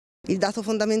Il dato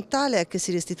fondamentale è che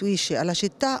si restituisce alla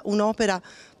città un'opera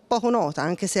poco nota,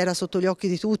 anche se era sotto gli occhi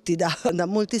di tutti da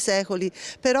molti secoli,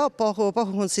 però poco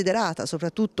considerata,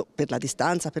 soprattutto per la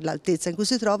distanza, per l'altezza in cui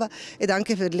si trova ed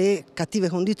anche per le cattive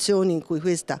condizioni in cui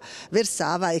questa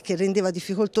versava e che rendeva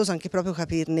difficoltoso anche proprio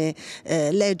capirne,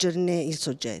 leggerne il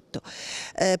soggetto.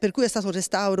 Per cui è stato un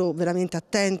restauro veramente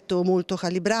attento, molto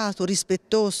calibrato,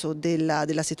 rispettoso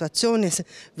della situazione.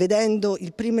 Vedendo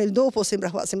il prima e il dopo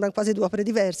sembrano quasi due opere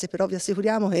diverse, però vi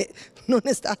assicuriamo che non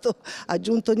è stato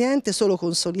aggiunto niente, solo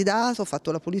consolidato,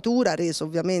 fatto la pulitura, reso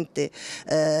ovviamente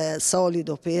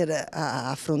solido per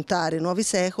affrontare nuovi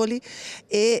secoli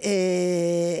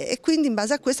e quindi in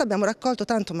base a questo abbiamo raccolto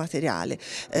tanto materiale,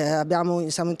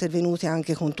 siamo intervenuti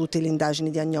anche con tutte le indagini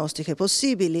diagnostiche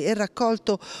possibili e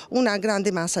raccolto una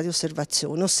grande massa di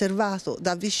osservazioni. Osservato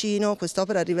da vicino,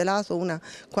 quest'opera ha rivelato una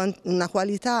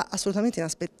qualità assolutamente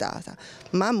inaspettata,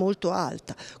 ma molto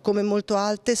alta. Come molto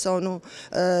alte sono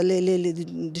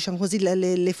diciamo così,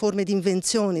 le forme di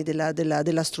invenzione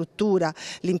della struttura,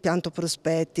 l'impianto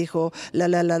prospettico,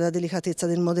 la delicatezza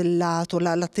del modellato,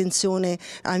 l'attenzione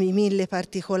ai mille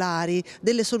particolari,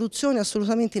 delle soluzioni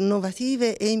assolutamente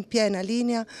innovative e in piena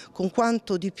linea con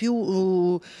quanto di più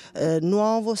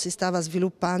nuovo si stava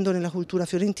sviluppando nella cultura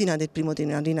fiorentina del primo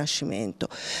Rinascimento.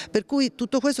 Per cui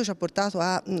tutto questo ci ha portato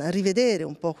a rivedere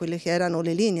un po' quelle che erano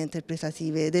le linee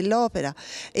interpretative dell'opera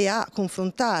e a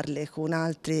confrontarle con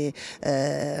altre,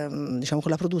 diciamo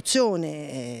con la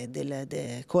produzione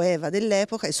coeva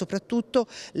dell'epoca e soprattutto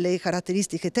le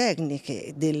caratteristiche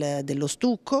tecniche dello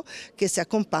stucco che si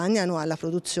accompagnano alla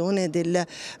produzione di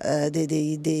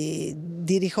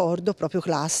ricordo proprio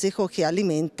classico che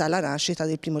alimenta la nascita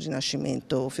del primo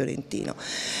Rinascimento fiorentino.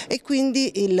 E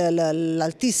quindi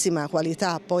l'altissima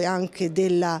qualità poi anche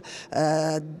del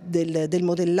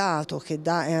modellato che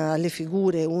dà alle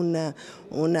figure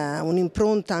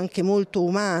un'impronta anche molto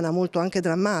umana, molto anche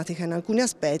drammatica in alcuni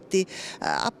aspetti,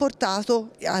 ha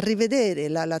portato a rivedere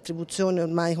l'attribuzione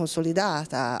ormai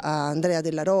consolidata a Andrea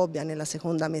della Robbia nella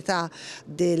seconda metà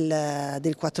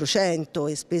del 400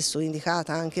 e spesso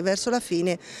indicata anche verso la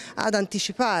fine, ad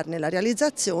anticiparne la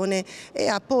realizzazione e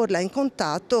a porla in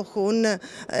contatto con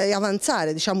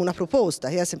avanzare, diciamo, una proposta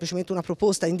che è semplicemente una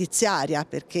proposta indiziaria,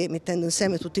 perché mettendo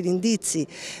insieme tutti gli indizi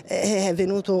è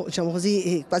venuto, diciamo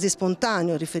così, quasi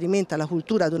spontaneo il riferimento alla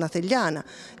cultura donatelliana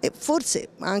e forse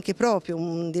anche proprio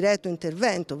un diretto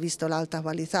intervento visto l'alta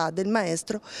qualità del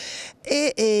maestro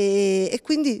e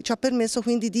quindi ci ha permesso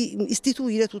quindi di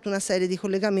istituire tutta una serie di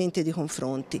collegamenti e di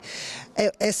confronti.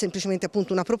 È semplicemente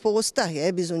appunto una proposta che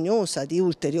è bisognosa di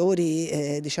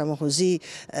ulteriori diciamo così,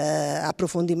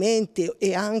 approfondimenti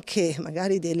e anche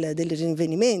magari del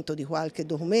rinvenimento di qualche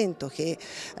documento che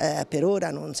per ora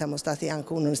non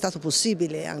è stato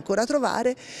possibile ancora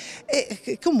trovare e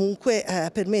che comunque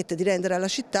permette di rendere alla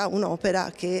città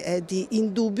un'opera che è di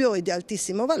indubbio e di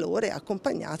altissimo valore,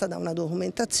 accompagnata da una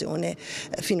documentazione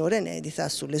finora inedita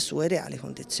sulle sue reali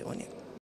condizioni.